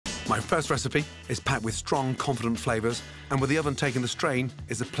My first recipe is packed with strong, confident flavours, and with the oven taking the strain,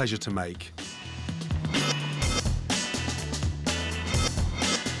 is a pleasure to make.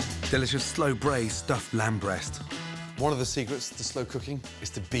 Delicious slow braised stuffed lamb breast. One of the secrets to slow cooking is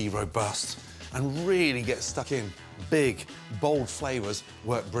to be robust and really get stuck in. Big, bold flavours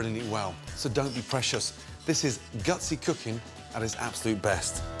work brilliantly well, so don't be precious. This is gutsy cooking at its absolute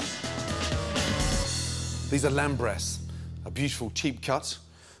best. These are lamb breasts, a beautiful cheap cut,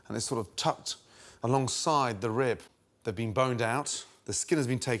 and it's sort of tucked alongside the rib. They've been boned out, the skin has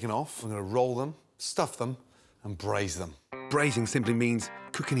been taken off. I'm going to roll them, stuff them, and braise them. Braising simply means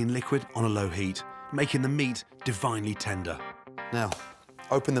cooking in liquid on a low heat, making the meat divinely tender. Now,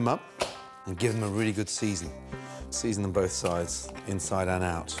 open them up and give them a really good season. Season them both sides, inside and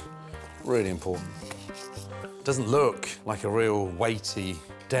out. Really important. It doesn't look like a real weighty,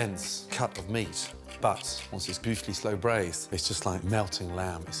 dense cut of meat, but once it's beautifully slow braised, it's just like melting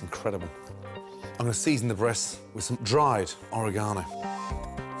lamb. It's incredible. I'm going to season the breasts with some dried oregano.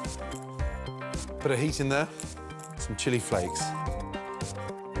 Bit of heat in there, some chili flakes,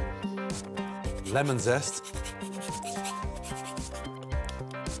 lemon zest,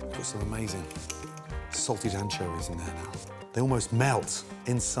 put some amazing salted anchovies in there now. They almost melt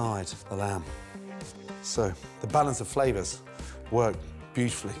inside the lamb. So the balance of flavours work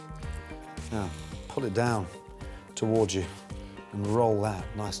beautifully. Now, pull it down towards you and roll that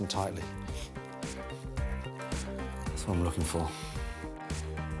nice and tightly. That's what I'm looking for.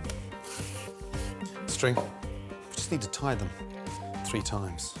 String. We just need to tie them 3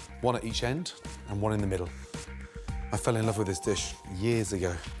 times. 1 at each end and 1 in the middle. I fell in love with this dish years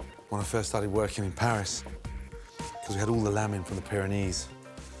ago when I first started working in Paris because we had all the lamb in from the Pyrenees.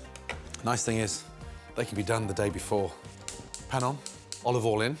 Nice thing is, they can be done the day before. Pan on, olive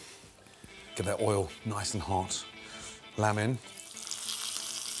oil in, get that oil nice and hot. Lamb in.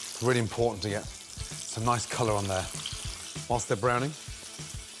 Really important to get some nice colour on there. Whilst they're browning,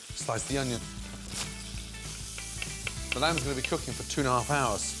 slice the onion. The lamb's going to be cooking for 2.5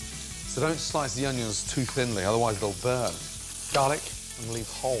 hours, so don't slice the onions too thinly, otherwise they'll burn. Garlic, I'm going to leave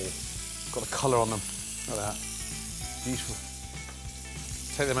whole. Got a colour on them. Look at that. Beautiful.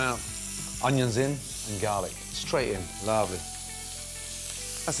 Take them out. Onions in and garlic. Straight in. Lovely.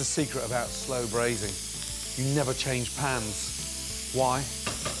 That's the secret about slow braising. You never change pans. Why?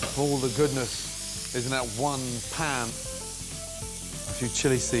 All the goodness is in that one pan. A few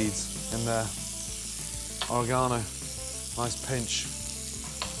chili seeds in there. Oregano. Nice pinch.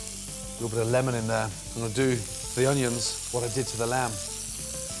 A little bit of lemon in there. I'm going to do the onions, what I did to the lamb.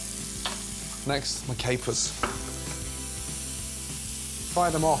 Next, my capers. Fry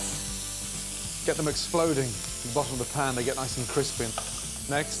them off. Get them exploding at the bottom of the pan. They get nice and crispy.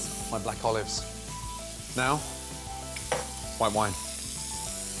 Next, my black olives. Now, white wine.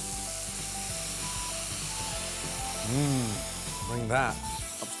 Bring that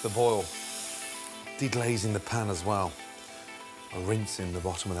up to the boil. Deglazing the pan as well. Rinsing the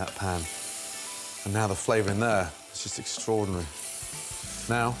bottom of that pan. And now the flavour in there is just extraordinary.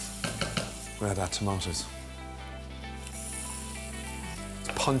 Now, we add our tomatoes.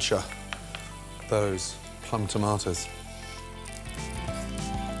 Let's puncture those plum tomatoes.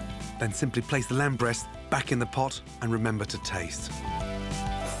 Then simply place the lamb breast back in the pot and remember to taste.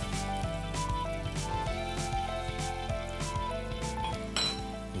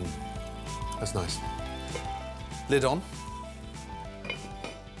 That's nice. Lid on.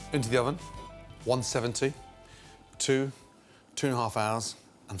 Into the oven. 170. 2.5 hours,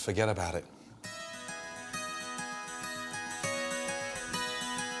 and forget about it.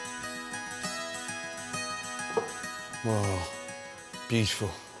 Whoa, beautiful.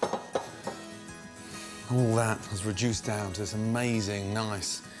 All that has reduced down to this amazing,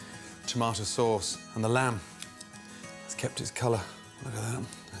 nice tomato sauce. And the lamb has kept its colour. Look at that.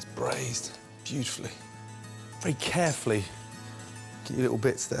 It's braised beautifully. Very carefully, get your little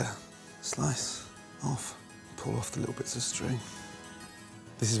bits there. Slice off, pull off the little bits of string.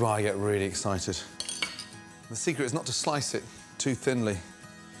 This is why I get really excited. The secret is not to slice it too thinly.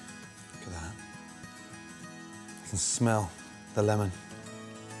 Look at that. You can smell the lemon.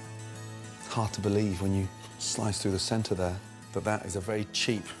 It's hard to believe when you slice through the centre there that that is a very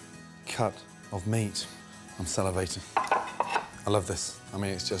cheap cut of meat. I'm salivating. I love this. I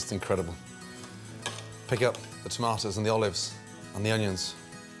mean, it's just incredible. Pick up the tomatoes and the olives and the onions.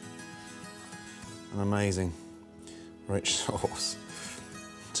 An amazing, rich sauce.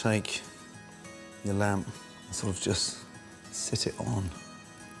 Take your lamb and sort of just sit it on.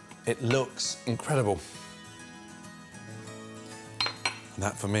 It looks incredible. And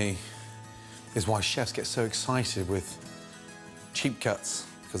that, for me, is why chefs get so excited with cheap cuts,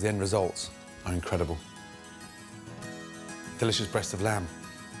 because the end results are incredible. Delicious breast of lamb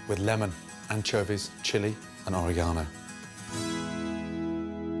with lemon, anchovies, chili and oregano.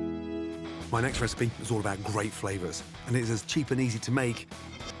 My next recipe is all about great flavours, and it is as cheap and easy to make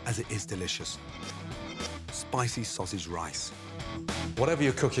as it is delicious. Spicy sausage rice. Whatever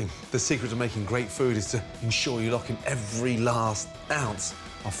you're cooking, the secret to making great food is to ensure you lock in every last ounce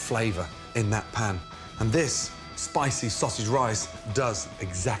of flavour in that pan. And this spicy sausage rice does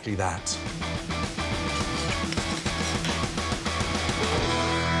exactly that.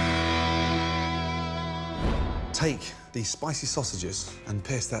 Take these spicy sausages and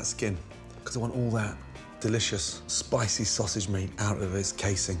pierce that skin, because I want all that delicious, spicy sausage meat out of its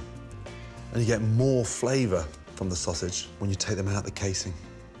casing. And you get more flavour from the sausage when you take them out of the casing.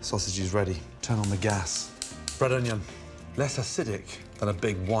 Sausage is ready. Turn on the gas. Red onion, less acidic than a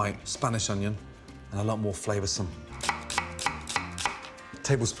big white Spanish onion, and a lot more flavoursome. A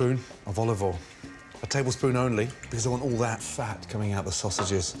tablespoon of olive oil. A tablespoon only, because I want all that fat coming out the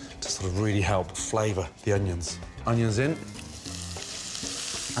sausages to sort of really help flavour the onions. Onions in.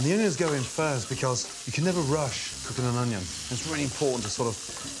 And the onions go in first because you can never rush cooking an onion. It's really important to sort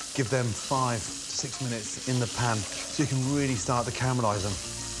of give them 5 to 6 minutes in the pan so you can really start to caramelize them.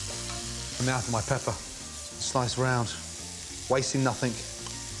 And now for my pepper. Slice round, wasting nothing.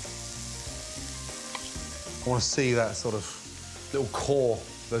 I want to see that sort of little core,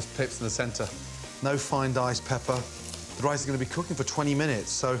 those pips in the centre. No fine diced pepper. The rice is going to be cooking for 20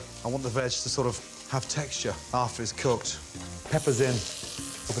 minutes, so I want the veg to sort of have texture after it's cooked. Pepper's in.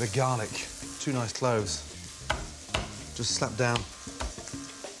 A bit of garlic, 2 nice cloves. Just slap down,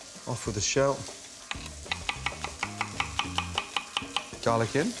 off with the shell.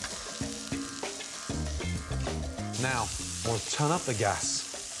 Garlic in. Now, I want to turn up the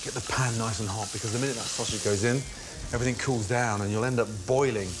gas, get the pan nice and hot, because the minute that sausage goes in, everything cools down and you'll end up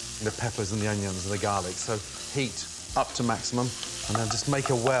boiling the peppers and the onions and the garlic. So heat up to maximum, and then just make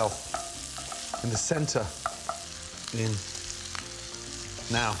a well in the centre. In.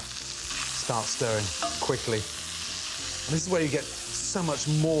 Now, start stirring quickly. And this is where you get so much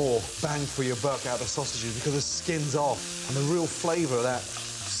more bang for your buck out of the sausages, because the skin's off and the real flavour of that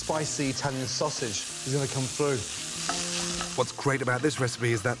spicy Italian sausage is going to come through. What's great about this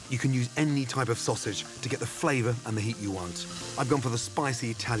recipe is that you can use any type of sausage to get the flavour and the heat you want. I've gone for the spicy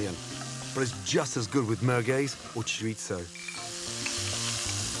Italian, but it's just as good with merguez or chorizo.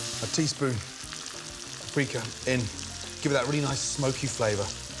 A teaspoon paprika in. Give it that really nice smoky flavour.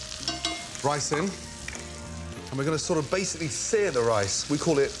 Rice in. And we're going to sort of basically sear the rice. We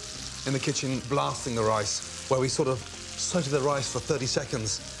call it, in the kitchen, blasting the rice, where we sort of saute the rice for 30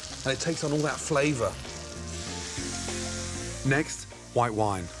 seconds, and it takes on all that flavour. Next, white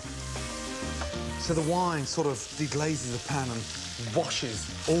wine. So the wine sort of deglazes the pan and washes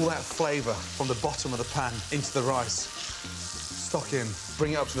all that flavour from the bottom of the pan into the rice. Stock in,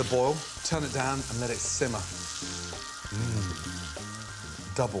 bring it up to the boil, turn it down and let it simmer.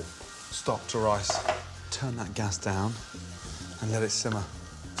 Double stop to rice. Turn that gas down and let it simmer.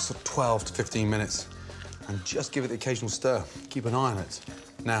 So 12 to 15 minutes. And just give it the occasional stir. Keep an eye on it.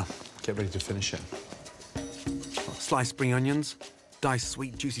 Now, get ready to finish it. Sliced spring onions, diced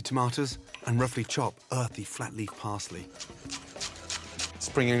sweet juicy tomatoes, and roughly chop earthy flat leaf parsley.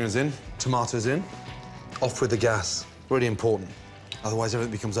 Spring onions in, tomatoes in. Off with the gas. Really important. Otherwise,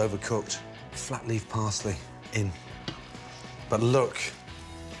 everything becomes overcooked. Flat leaf parsley in. But look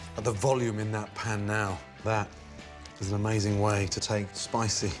at the volume in that pan now. That is an amazing way to take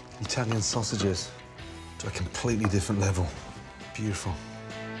spicy Italian sausages to a completely different level. Beautiful.